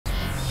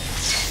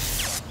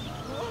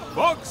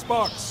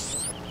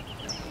VoxBox.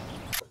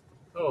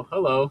 Oh,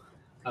 hello.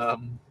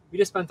 We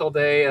just spent all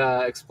day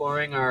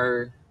exploring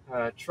our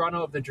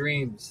Toronto of the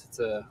Dreams. It's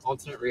an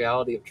alternate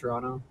reality of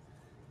Toronto.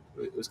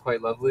 It was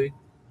quite lovely.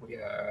 We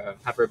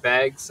have our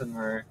bags and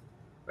we're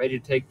ready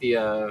to take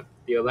the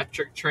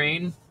electric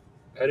train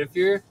out of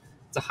here.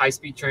 It's a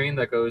high-speed train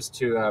that goes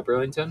to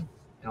Burlington.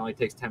 It only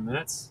takes 10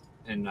 minutes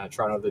in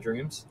Toronto of the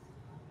Dreams.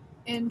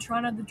 In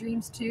Toronto of the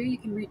Dreams too, you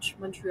can reach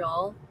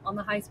Montreal on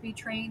the high-speed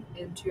train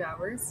in 2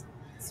 hours.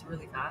 It's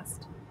really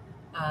fast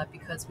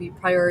because we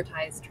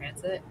prioritize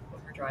transit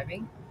when we're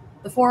driving.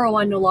 The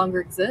 401 no longer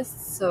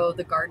exists, so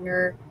the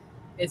Gardiner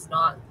is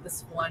not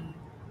this one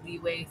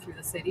leeway through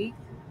the city.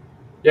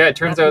 Yeah, it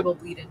turns out people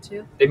bleed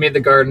into. They made the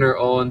Gardiner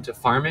all into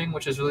farming,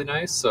 which is really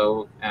nice.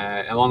 So,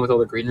 along with all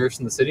the green roofs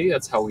in the city,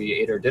 that's how we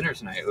ate our dinner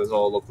tonight. It was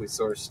all locally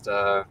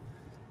sourced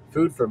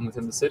food from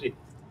within the city.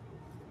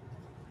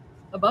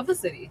 Above the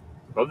city.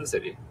 Above the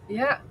city.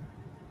 Yeah.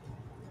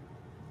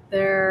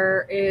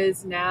 There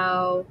is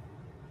now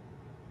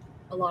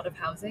a lot of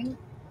housing.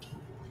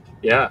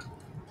 Yeah.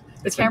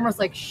 The camera's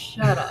like,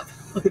 shut up.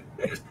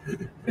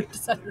 I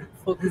decided to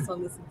focus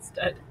on this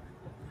instead.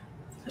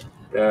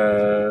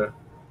 The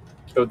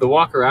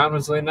walk around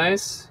was really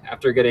nice.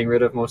 After getting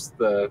rid of most of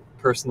the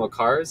personal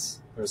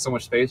cars, there was so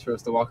much space for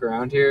us to walk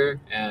around here,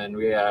 and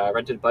we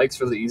rented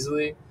bikes really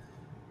easily,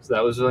 so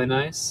that was really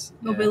nice.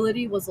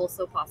 Mobility was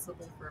also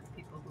possible for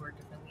people who are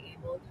differently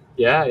abled.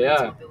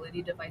 Yeah.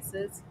 Mobility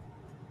devices.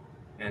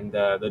 And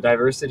the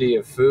diversity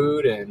of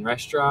food and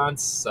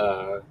restaurants.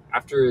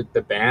 After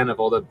the ban of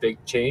all the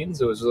big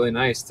chains, it was really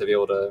nice to be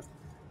able to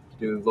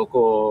do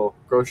local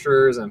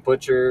grocers and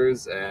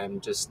butchers,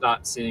 and just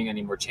not seeing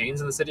any more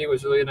chains in the city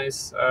was really a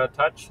nice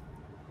touch.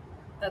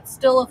 That's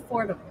still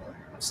affordable.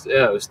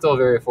 Yeah, it was still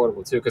very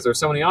affordable too, because there were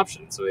so many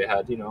options. So we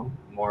had,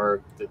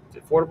 more the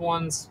affordable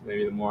ones,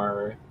 maybe the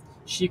more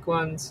chic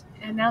ones.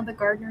 And now the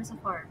Gardiner's a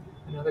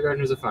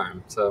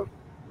farm. So.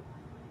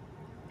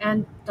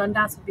 And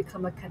Dundas would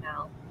become a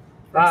canal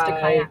for us to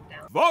kayak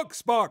down.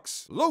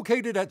 VoxBox,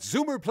 located at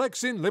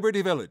Zoomerplex in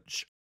Liberty Village.